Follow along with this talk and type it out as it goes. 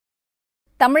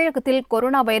தமிழகத்தில்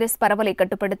corona virus பரவலை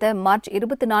கட்டுப்படுத்த மார்ச்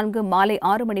 24 மாலை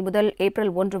 6 மணி முதல்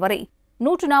ஏப்ரல் 1 வரை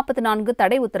 144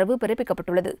 தடை உத்தரவு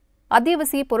பிறப்பிக்கப்பட்டுள்ளது.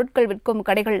 அத்தியாவசிய பொருட்கள் விற்கும்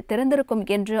கடைகள் திறந்திருக்கும்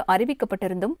என்று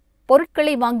அறிவிக்கப்பட்டிருந்தும்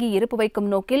பொருட்களை வாங்கி இருப்பு வைக்கும்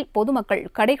நோக்கில் பொதுமக்கள்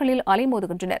கடைகளில்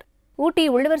அலைமோதுகின்றனர். ஊட்டி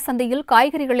உழவர் சந்தையில்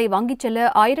காய்கறிகளை வாங்கிச் செல்ல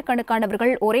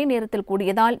ஆயிரக்கணக்கானவர்கள் ஒரே நேரத்தில்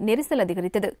கூடியதால் நெரிசல்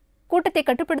அதிகரித்தது. கூட்டத்தை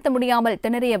கட்டுப்படுத்த முடியாமல்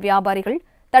திணறிய வியாபாரிகள்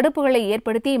தடுப்புகளை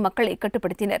ஏற்படுத்தி மக்களை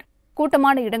கட்டுப்படுத்தினர்.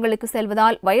 கூட்டமான இடங்களுக்கு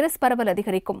செல்வதால் வைரஸ் பரவல்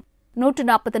அதிகரிக்கும்.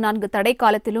 144 தடை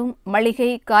காலத்திலும் மளிகை,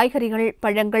 காய்கறிகள்,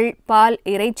 பழங்கள், பால்,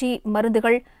 இறைச்சி,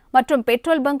 மருந்துகள் மற்றும்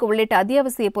பெட்ரோல் பங்க் உள்ளிட்ட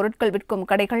அத்தியாவசிய பொருட்கள் விற்கும்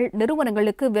கடைகள்,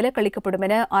 நிறுவனங்களுக்கு விலக்களிக்கப்படும்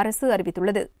என அரசு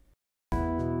அறிவித்துள்ளது.